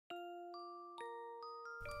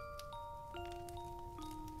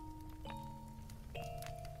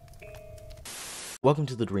Welcome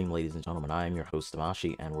to the Dream, ladies and gentlemen. I am your host,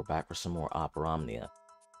 Tamashi, and we're back for some more Opera Omnia.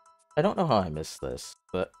 I don't know how I missed this,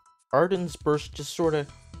 but Ardyn's Burst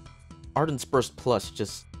Ardyn's Burst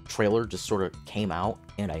Plus trailer just sort of came out,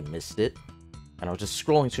 and I missed it. And I was just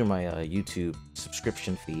scrolling through my YouTube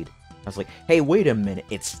subscription feed. I was like, hey, wait a minute,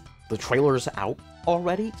 the trailer's out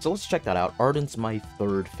already? So let's check that out. Ardyn's my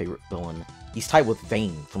third favorite villain. He's tied with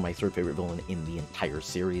Vayne for my third favorite villain in the entire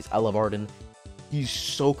series. I love Ardyn. He's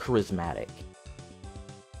so charismatic.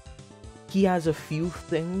 He has a few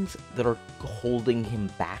things that are holding him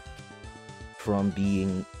back from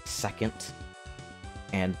being second,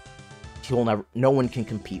 and no one can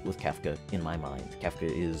compete with Kefka in my mind. Kefka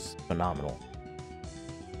is phenomenal.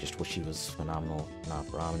 Just wish he was phenomenal in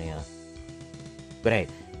Opera Omnia. But hey,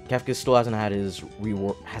 Kefka still hasn't had a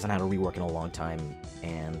rework in a long time,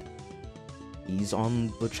 and he's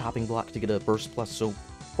on the chopping block to get a Burst Plus, so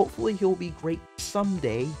hopefully he'll be great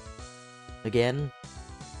someday. Again,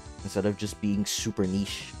 instead of just being super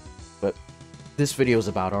niche. But this video is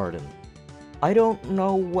about Ardyn. I don't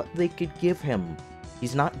know what they could give him.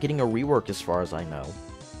 He's not getting a rework as far as I know.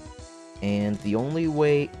 And the only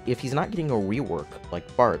way, if he's not getting a rework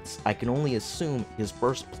like Bart's, I can only assume his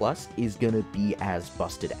Burst Plus is gonna be as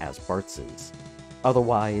busted as Bart's is.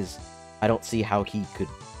 Otherwise, I don't see how he could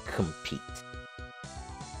compete.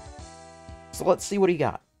 So let's see what he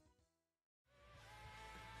got.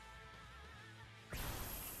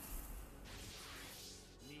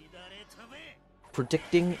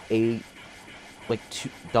 Predicting a,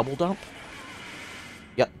 double dump?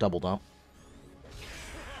 Yep, double dump.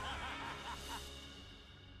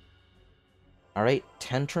 Alright,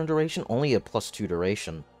 10 turn duration, only a +2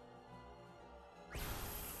 duration.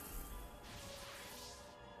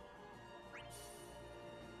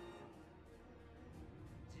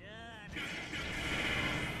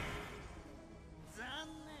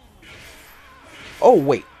 Oh,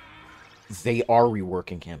 wait. They are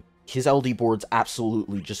reworking him. His LD boards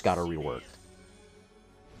absolutely just got a rework.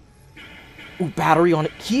 Ooh, battery on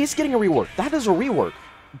it. He is getting a rework. That is a rework.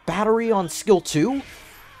 Battery on skill 2?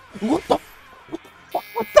 What the fuck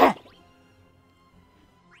was that?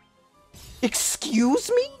 Excuse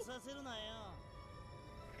me?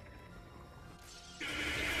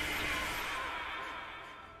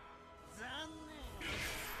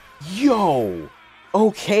 Yo!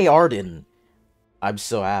 Okay, Ardyn. I'm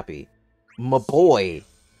so happy. My boy.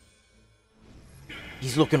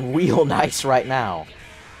 He's looking real nice right now.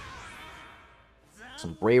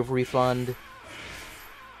 Some bravery fund.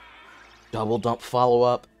 Double dump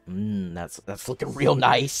follow-up. That's looking real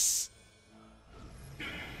nice.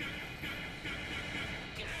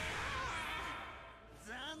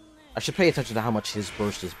 I should pay attention to how much his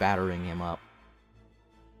burst is battering him up.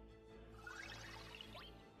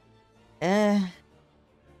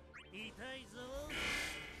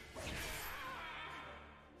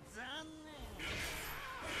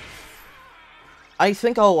 I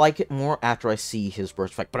think I'll like it more after I see his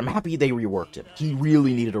burst effect, but I'm happy they reworked him. He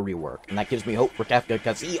really needed a rework, and that gives me hope for Kefka,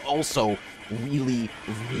 because he also really,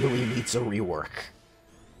 really needs a rework.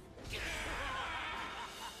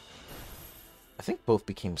 I think both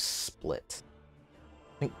became split.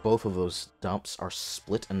 I think both of those dumps are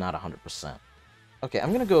split and not 100%. Okay,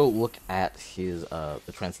 I'm gonna go look at his,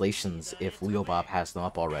 the translations if Leo Bob has them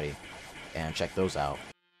up already, and check those out.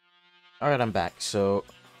 Alright, I'm back. So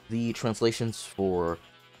the translations for...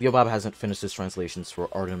 Leo Bob hasn't finished his translations for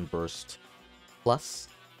Ardyn Burst Plus,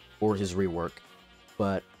 or his rework,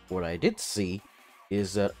 but what I did see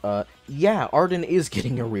is that, yeah, Ardyn is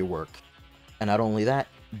getting a rework. And not only that,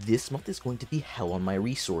 this month is going to be hell on my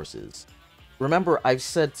resources. Remember, I've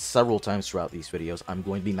said several times throughout these videos, I'm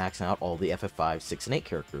going to be maxing out all the FF5, 6, and 8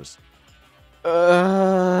 characters.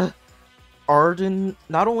 Ardyn...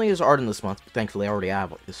 Not only is Ardyn this month, but thankfully I already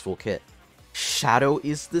have this full kit. Shadow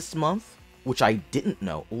is this month, which I didn't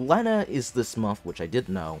know. Lena is this month, which I did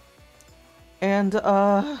know. And,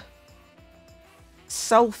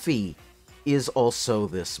 Selfie is also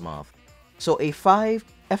this month. So a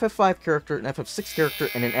FF5 character, an FF6 character,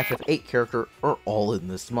 and an FF8 character are all in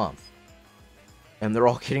this month. And they're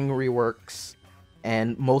all getting reworks,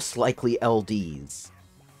 and most likely LDs.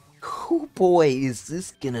 Oh boy, is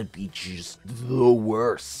this gonna be just the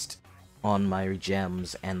worst on my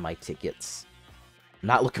gems and my tickets.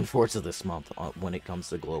 Not looking forward to this month when it comes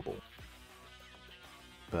to global.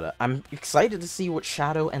 But I'm excited to see what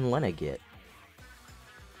Shadow and Lena get.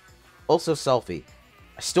 Also, Selfie.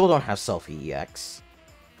 I still don't have Selfie EX.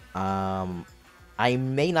 I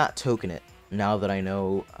may not token it now that I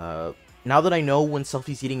know now that I know when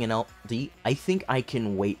Selfie's eating an LD, I think I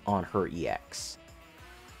can wait on her EX.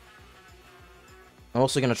 I'm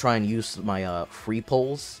also going to try and use my free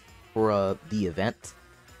pulls for the event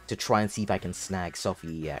to try and see if I can snag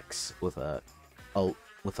Selfie EX with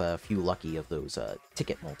a few lucky of those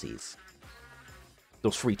ticket multis.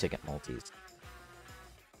 Those free ticket multis.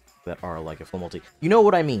 That are like a full multi. You know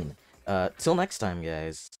what I mean. Till next time,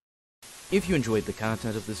 guys. If you enjoyed the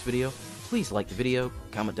content of this video, please like the video,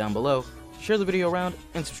 comment down below, share the video around,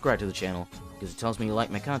 and subscribe to the channel, because it tells me you like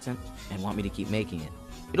my content and want me to keep making it.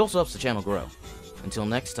 It also helps the channel grow. Until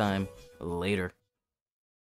next time, later.